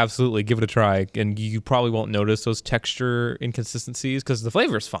 Absolutely, give it a try, and you probably won't notice those texture inconsistencies because the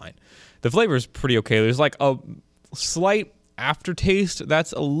flavor is fine. The flavor is pretty okay. There's like a slight aftertaste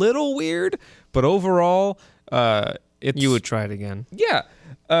that's a little weird, but overall, you would try it again. Yeah.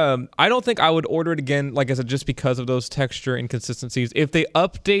 I don't think I would order it again, like I said, just because of those texture inconsistencies. If they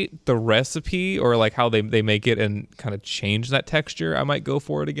update the recipe or like how they make it and kind of change that texture, I might go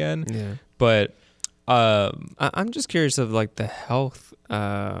for it again. Yeah. But I'm just curious of like the health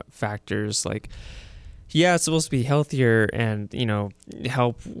factors. Like, yeah, it's supposed to be healthier and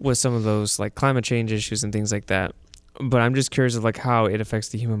help with some of those like climate change issues and things like that. but I'm just curious of like how it affects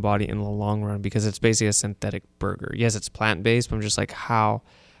the human body in the long run, because it's basically a synthetic burger. Yes, it's plant based, but I'm just like how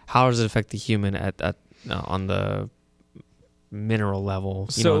does it affect the human on the mineral level,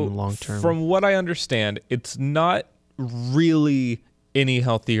 in the long term? From what I understand, it's not really any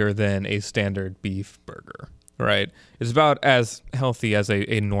healthier than a standard beef burger, right? It's about as healthy as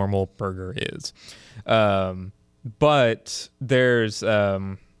a normal burger is. But there's,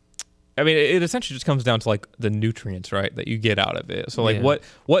 it essentially just comes down to like the nutrients, right, that you get out of it. So like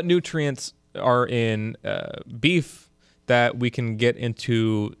what nutrients are in beef that we can get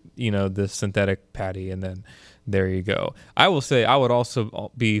into, the synthetic patty, and then there you go. I will say I would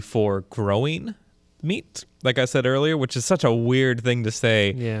also be for growing meat, like I said earlier, which is such a weird thing to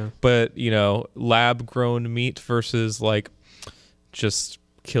say. Yeah. But, lab grown meat versus like just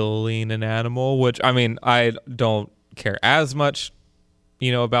killing an animal, which I don't care as much,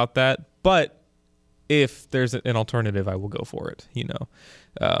 about that. But if there's an alternative, I will go for it,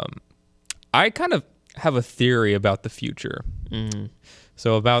 I kind of have a theory about the future. Mm.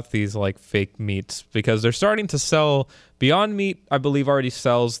 So about these like fake meats, because they're starting to sell. Beyond Meat, I believe, already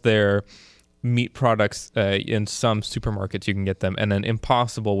sells their meat products in some supermarkets. You can get them, and then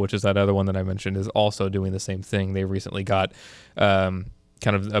Impossible, which is that other one that I mentioned, is also doing the same thing. They recently got kind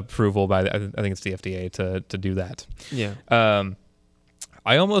of approval by I think it's the FDA to do that. Yeah.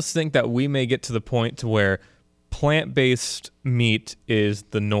 I almost think that we may get to the point to where plant-based meat is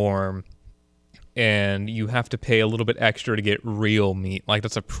the norm, and you have to pay a little bit extra to get real meat. Like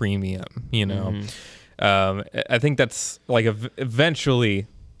that's a premium, Mm-hmm. I think that's like eventually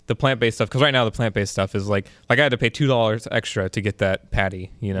the plant-based stuff, because right now the plant-based stuff is like I had to pay $2 extra to get that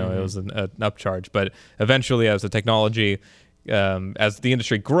patty. Mm-hmm. It was an upcharge. But eventually, as the technology, as the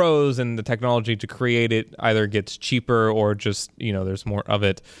industry grows and the technology to create it either gets cheaper or just there's more of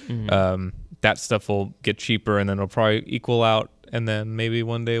it, Mm-hmm. that stuff will get cheaper, and then it'll probably equal out, and then maybe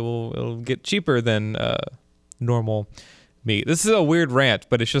one day it'll get cheaper than normal meat. This is a weird rant,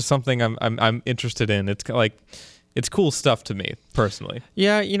 but it's just something I'm interested in. It's like it's cool stuff to me personally.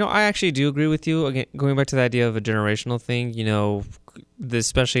 Yeah, I actually do agree with you. Again, going back to the idea of a generational thing,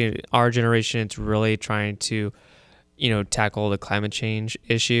 especially our generation, it's really trying to, tackle the climate change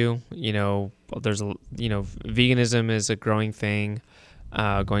issue. There's veganism is a growing thing.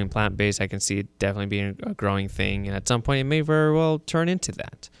 Going plant-based, I can see it definitely being a growing thing, and at some point it may very well turn into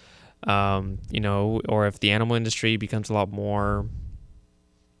that. Or if the animal industry becomes a lot more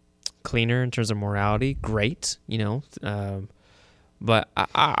cleaner in terms of morality, great, but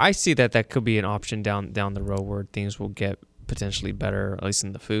I see that could be an option down the road where things will get potentially better, at least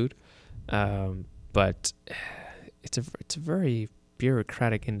in the food. But it's a very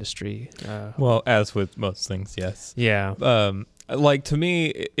bureaucratic industry. Well, as with most things, yes. Yeah. Like to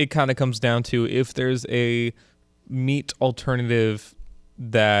me, it kind of comes down to if there's a meat alternative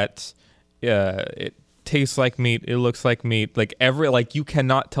that it tastes like meat, it looks like meat, like you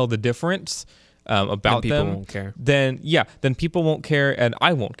cannot tell the difference about people them. Won't care. Then people won't care, and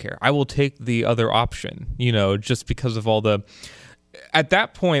I won't care. I will take the other option, just because of all the. At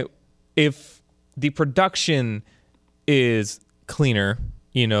that point, if the production is cleaner,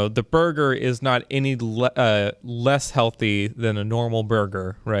 the burger is not any less healthy than a normal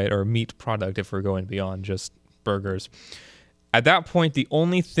burger, right? Or meat product, if we're going beyond just burgers. At that point, the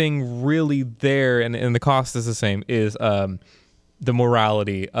only thing really there, and the cost is the same, is the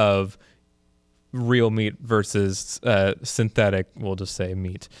morality of real meat versus synthetic, we'll just say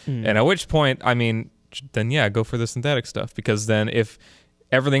meat. And at which point, then go for the synthetic stuff, because then if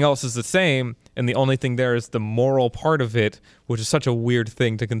everything else is the same, and the only thing there is the moral part of it, which is such a weird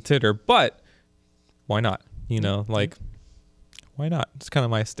thing to consider, but why not? Why not? It's kind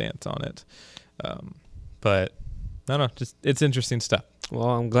of my stance on it. But I don't know, just it's interesting stuff.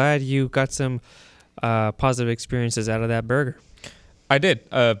 Well, I'm glad you got some positive experiences out of that burger. I did,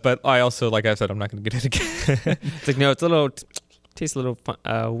 but I also, like I said, I'm not going to get it again. It's like, no, it's a little... tastes a little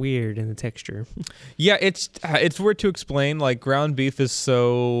weird in the texture. Yeah, it's weird to explain. Like ground beef is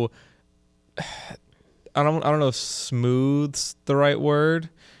so I don't know if smooth's the right word,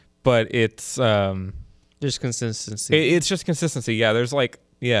 but it's just consistency. It's just consistency. Yeah,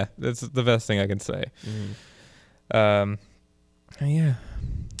 that's the best thing I can say. Mm. Yeah.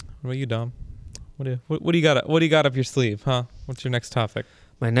 What about you, Dom? What do you got up your sleeve, huh? What's your next topic?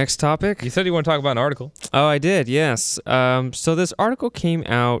 My next topic? You said you want to talk about an article. Oh, I did, yes. So this article came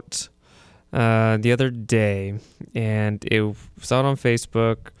out the other day, and it was out on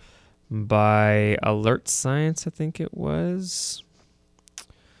Facebook by Alert Science, I think it was.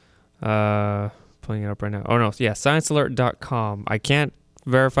 Pulling it up right now. Oh, no, yeah, sciencealert.com. I can't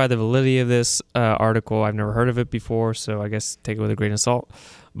verify the validity of this article. I've never heard of it before, so I guess take it with a grain of salt.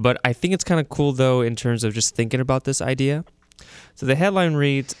 But I think it's kind of cool, though, in terms of just thinking about this idea. So the headline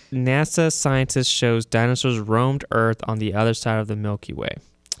reads, NASA scientist shows dinosaurs roamed Earth on the other side of the Milky Way.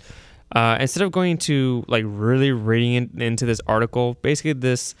 Instead of going to like really reading into this article, basically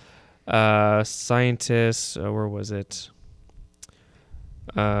this scientist, where was it?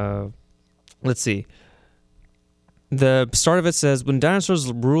 Let's see. The start of it says, when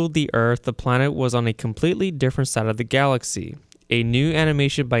dinosaurs ruled the Earth, the planet was on a completely different side of the galaxy. A new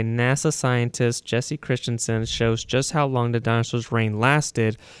animation by NASA scientist Jesse Christensen shows just how long the dinosaurs' reign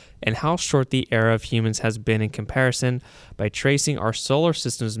lasted and how short the era of humans has been in comparison by tracing our solar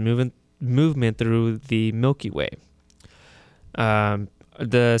system's movement through the Milky Way.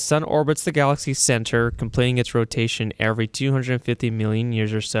 The sun orbits the galaxy's center, completing its rotation every 250 million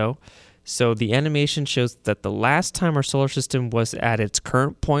years or so. So the animation shows that the last time our solar system was at its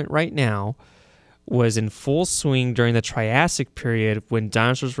current point right now was in full swing during the Triassic period when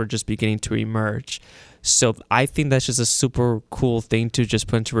dinosaurs were just beginning to emerge. So I think that's just a super cool thing to just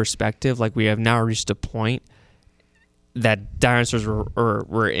put into perspective. Like, we have now reached a point that dinosaurs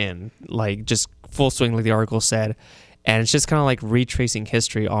were in, like, just full swing, like the article said. And it's just kind of like retracing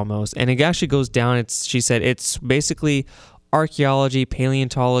history almost. And it actually goes down, she said it's basically archaeology,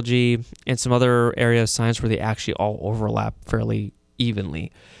 paleontology, and some other area of science where they actually all overlap fairly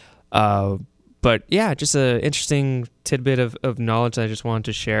evenly. But yeah, just an interesting tidbit of knowledge that I just wanted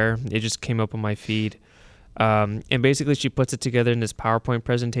to share. It just came up on my feed. And basically she puts it together in this PowerPoint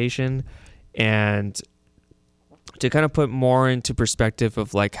presentation, and to kind of put more into perspective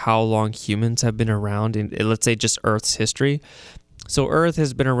of like how long humans have been around in, let's say, just Earth's history. So Earth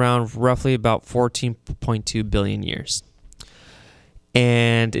has been around roughly about 14.2 billion years.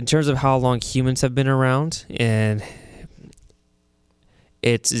 And in terms of how long humans have been around, and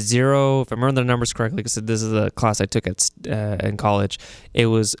it's zero, if I remember the numbers correctly, because this is a class I took in college, it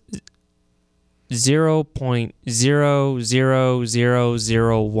was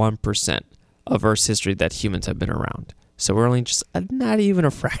 0.00001% of Earth's history that humans have been around. So we're only just not even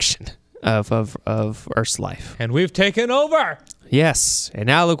a fraction of Earth's life. And we've taken over. Yes, and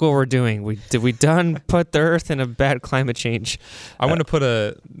now look what we're doing. We done put the Earth in a bad climate change. I want to put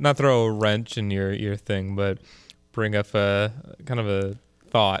not throw a wrench in your thing, but bring up a kind of a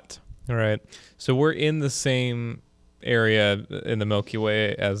thought. All right, so we're in the same area in the Milky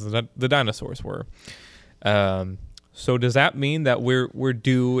Way as the dinosaurs were. So does that mean that we're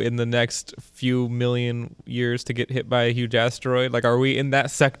due in the next few million years to get hit by a huge asteroid? Like, are we in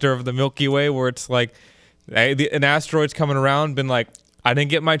that sector of the Milky Way where it's like, an asteroid's coming around, been like, I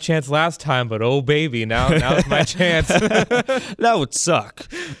didn't get my chance last time, but oh baby, now's my chance. That would suck.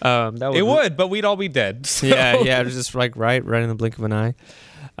 It would, but we'd all be dead. So. Yeah, it was just like right in the blink of an eye.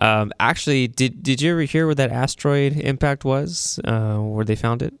 Actually, did you ever hear where that asteroid impact was? Where they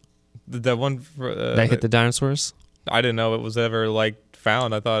found it? The one that hit the dinosaurs? I didn't know it was ever like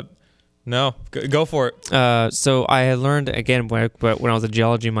found. I thought, no, go for it. So I had learned again when I was a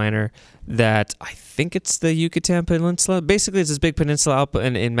geology minor that I think it's the Yucatan Peninsula. Basically, it's this big peninsula out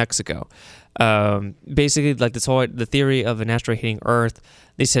in Mexico. Basically, like the theory of an asteroid hitting Earth.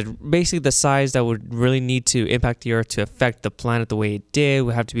 They said basically the size that would really need to impact the Earth to affect the planet the way it did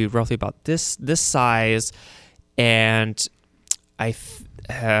would have to be roughly about this size. And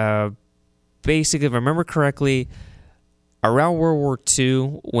basically, if I remember correctly, around World War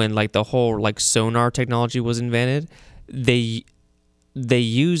II, when like the whole like sonar technology was invented,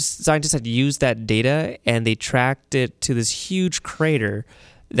 scientists had used that data and they tracked it to this huge crater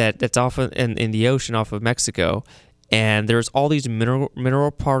that's off in the ocean off of Mexico. And there's all these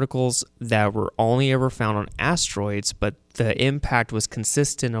mineral particles that were only ever found on asteroids, but the impact was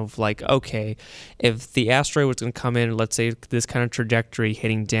consistent of like, okay, if the asteroid was going to come in, let's say this kind of trajectory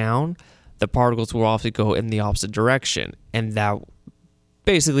hitting down, the particles will often go in the opposite direction. And that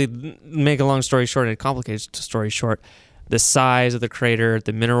basically, make a long story short and a complicated story short, the size of the crater,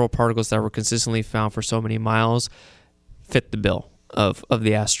 the mineral particles that were consistently found for so many miles fit the bill of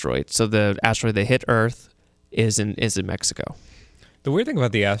the asteroid. So the asteroid that hit Earth is in Mexico. The weird thing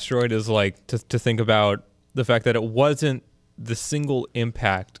about the asteroid is like to think about the fact that it wasn't the single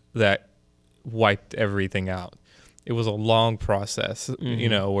impact that wiped everything out. It was a long process,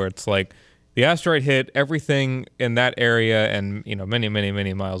 where it's like the asteroid hit, everything in that area and, many, many,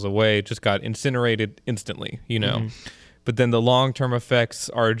 many miles away just got incinerated instantly, But then the long-term effects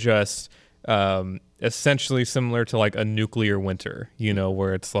are just essentially similar to like a nuclear winter,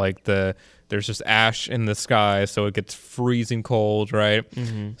 where it's like there's just ash in the sky, so it gets freezing cold, right?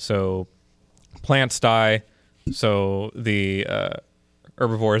 Mm-hmm. So plants die, so the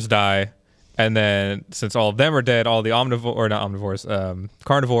herbivores die, and then since all of them are dead, all the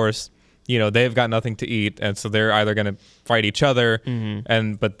carnivores, they've got nothing to eat, and so they're either going to fight each other,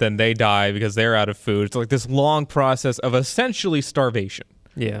 but then they die because they're out of food. It's like this long process of essentially starvation.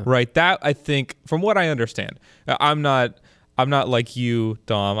 Yeah. Right. That, I think, from what I understand, I'm not like you,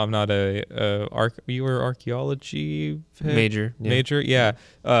 Dom. I'm not you were archaeology major. Yeah.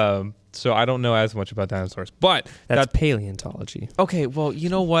 So I don't know as much about dinosaurs, but that's paleontology. Okay. Well, you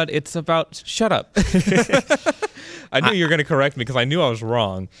know what? It's about. Shut up. I knew you were going to correct me because I knew I was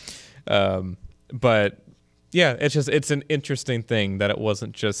wrong. But yeah, it's an interesting thing that it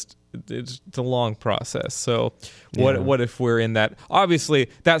wasn't just. It's a long process. So what if we're in that? Obviously,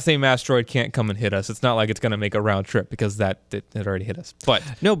 that same asteroid can't come and hit us. It's not like it's going to make a round trip because it already hit us. But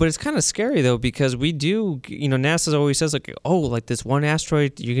it's kind of scary though, because we do, NASA always says like, oh, like this one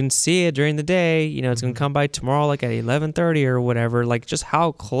asteroid, you can see it during the day. It's going to come by tomorrow, like at 11:30 or whatever. Like just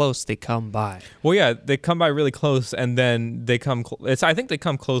how close they come by. Well, yeah, they come by really close, and then they come. I think they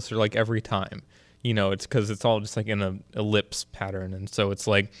come closer like every time. It's because it's all just like in an ellipse pattern. And so it's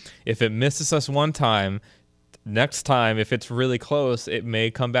like if it misses us one time, next time, if it's really close, it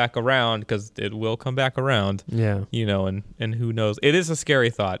may come back around because it will come back around. Yeah. And who knows? It is a scary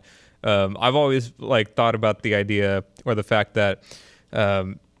thought. I've always like thought about the idea or the fact that,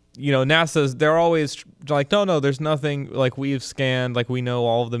 NASA's, they're always like, no, there's nothing, like we've scanned, like we know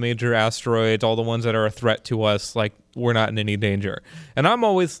all of the major asteroids, all the ones that are a threat to us, like we're not in any danger. And I'm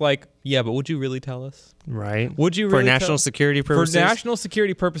always like, yeah, but would you really tell us? Right. Would you really for national security purposes? For national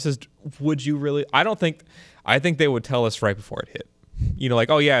security purposes, would you really? I think they would tell us right before it hit. Like,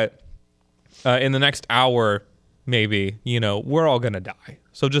 oh yeah, in the next hour, maybe, we're all going to die.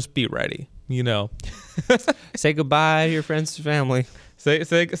 So just be ready, Say goodbye to your friends and family.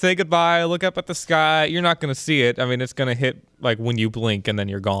 Say goodbye. Look up at the sky. You're not going to see it. I mean, it's going to hit like when you blink, and then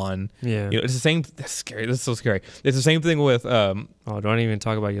you're gone. Yeah, it's the same. That's scary. This is so scary. It's the same thing with. Don't even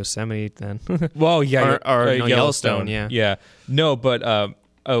talk about Yosemite then. Well, yeah, or Yellowstone. Yeah. No, but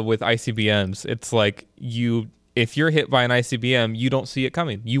with ICBMs, it's like if you're hit by an ICBM, you don't see it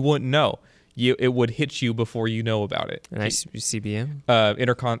coming. You wouldn't know. It would hit you before you know about it. An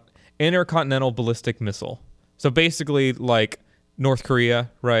ICBM? Intercontinental ballistic missile. So basically, like North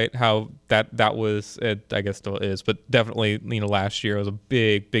Korea, right? How that was, I guess still is, but definitely, last year was a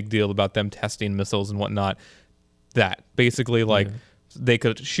big deal about them testing missiles and whatnot. That basically, like, they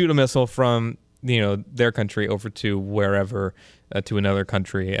could shoot a missile from their country over to wherever, to another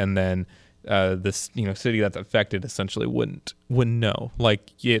country, and then this city that's affected essentially wouldn't know.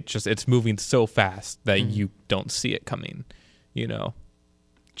 Like it's moving so fast that you don't see it coming.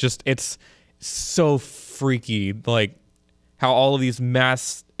 Just it's so freaky, like how all of these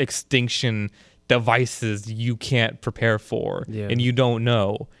mass extinction devices you can't prepare for, and you don't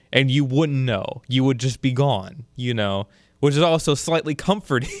know, and you wouldn't know. You would just be gone, which is also slightly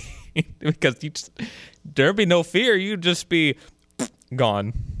comforting because there'd be no fear. You'd just be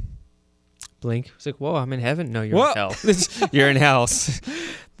gone. Blink. It's like, whoa, I'm in heaven. No, you're in hell. You're in hell.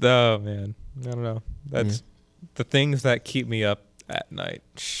 Oh, man. I don't know. That's the things that keep me up at night.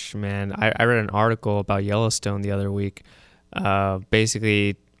 Man, I read an article about Yellowstone the other week.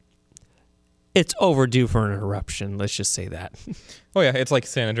 Basically, it's overdue for an eruption. Let's just say that. Oh, yeah. It's like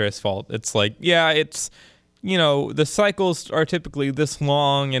San Andreas Fault. It's like, it's, the cycles are typically this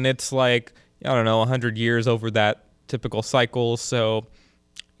long, and it's like, 100 years over that typical cycle. So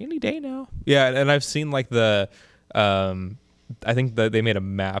any day now. Yeah. And I've seen like I think that they made a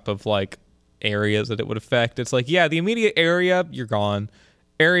map of like areas that it would affect. It's like, the immediate area, you're gone.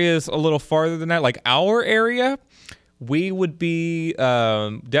 Areas a little farther than that, like our area, we would be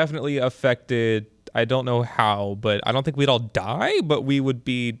definitely affected. I don't know how, but I don't think we'd all die, but there would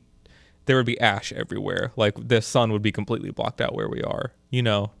be ash everywhere. Like the sun would be completely blocked out where we are, Talking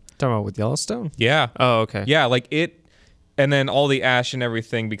about with Yellowstone? Yeah. Oh, okay. Yeah, like it. And then all the ash and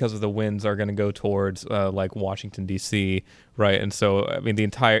everything, because of the winds, are going to go towards like Washington, D.C., right? And so, I mean,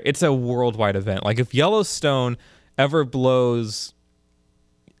 it's a worldwide event. Like if Yellowstone ever blows,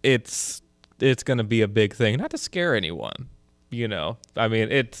 it's going to be a big thing. Not to scare anyone, I mean,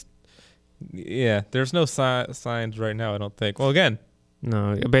 there's no signs right now, I don't think. Well, again.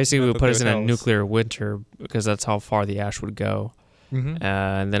 No, basically it would put us in a nuclear winter because that's how far the ash would go. Mm-hmm.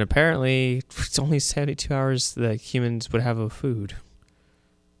 And then apparently it's only 72 hours that humans would have of food.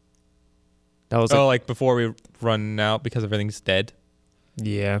 That was like before we run out because everything's dead.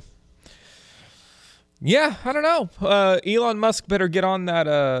 Yeah. Yeah, I don't know. Elon Musk better get on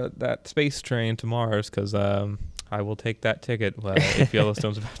that space train to Mars because I will take that ticket if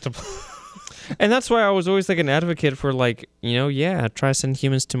Yellowstone's about to. And that's why I was always like an advocate for like, try send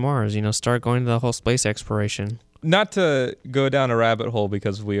humans to Mars, start going to the whole space exploration. Not to go down a rabbit hole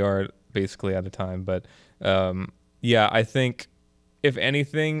because we are basically out of time, but I think if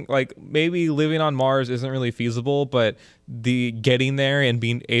anything, like maybe living on Mars isn't really feasible, but the getting there and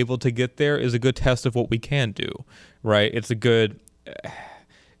being able to get there is a good test of what we can do, right? It's a good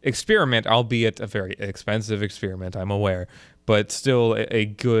experiment, albeit a very expensive experiment, I'm aware, but still a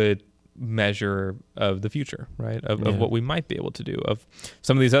good measure of the future, right? Of what we might be able to do. Of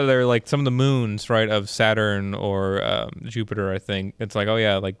some of these other, like some of the moons, right, of Saturn or Jupiter, I think. It's like, oh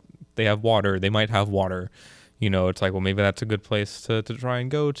yeah, like they have water. They might have water. It's like, well, maybe that's a good place to try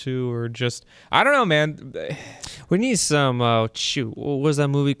and go to, or just, I don't know, man. We need some, what was that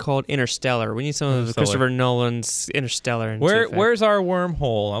movie called? Interstellar. We need some of Christopher Nolan's Interstellar. Where's our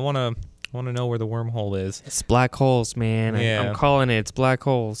wormhole? I want to know where the wormhole is. It's black holes, man. Yeah. I'm calling it. It's black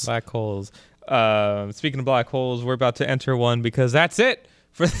holes. Black holes. Speaking of black holes, we're about to enter one because that's it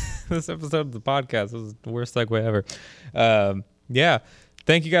for this episode of the podcast. This is the worst segue ever.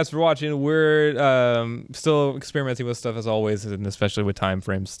 Thank you guys for watching. We're still experimenting with stuff as always, and especially with time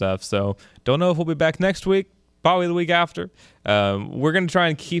frame stuff. So don't know if we'll be back next week, probably the week after. We're going to try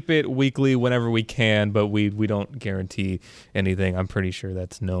and keep it weekly whenever we can, but we don't guarantee anything. I'm pretty sure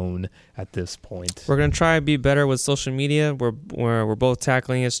that's known at this point. We're going to try and be better with social media. We're both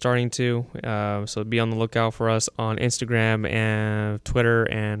tackling it, starting to. So be on the lookout for us on Instagram and Twitter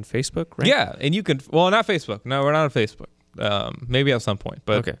and Facebook, right? Yeah, and you can, well, not Facebook. No, we're not on Facebook. Maybe at some point,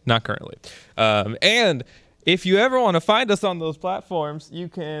 but not currently. And if you ever want to find us on those platforms, you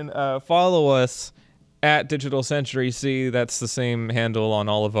can follow us at Digital Century C. That's the same handle on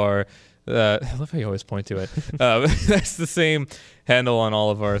all of our I love how you always point to it. That's the same handle on all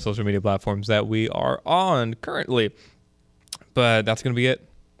of our social media platforms that we are on currently. But that's going to be it.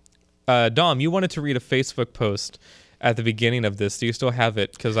 Dom, you wanted to read a Facebook post at the beginning of this. Do you still have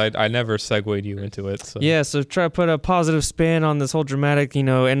it? Because I never segued you into it. So. Yeah, so try to put a positive spin on this whole dramatic,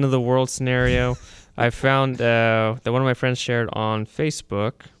 end of the world scenario. I found that one of my friends shared on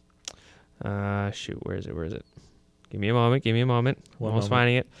Facebook. Where is it? Give me a moment. Almost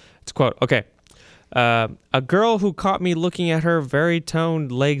finding it. It's a quote. Okay. A girl who caught me looking at her very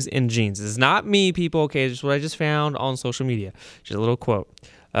toned legs in jeans. This is not me, people. Okay, it's what I just found on social media. Just a little quote.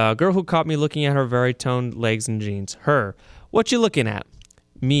 A girl who caught me looking at her very toned legs in jeans. Her. What you looking at?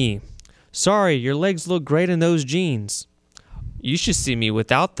 Me. Sorry, your legs look great in those jeans. You should see me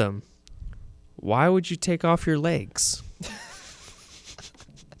without them. Why would you take off your legs?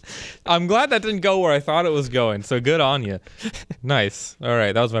 I'm glad that didn't go where I thought it was going, so good on you. Nice. All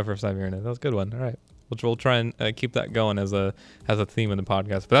right, that was my first time hearing it. That was a good one. All right. We'll try and keep that going as a theme in the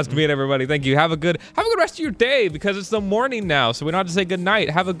podcast. But that's gonna be it, everybody. Thank you. Have a good rest of your day, because it's the morning now, so we don't have to say good night.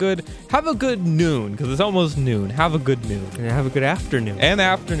 Have a good noon, because it's almost noon. Have a good noon. And have a good afternoon. And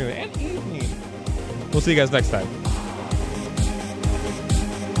evening. We'll see you guys next time.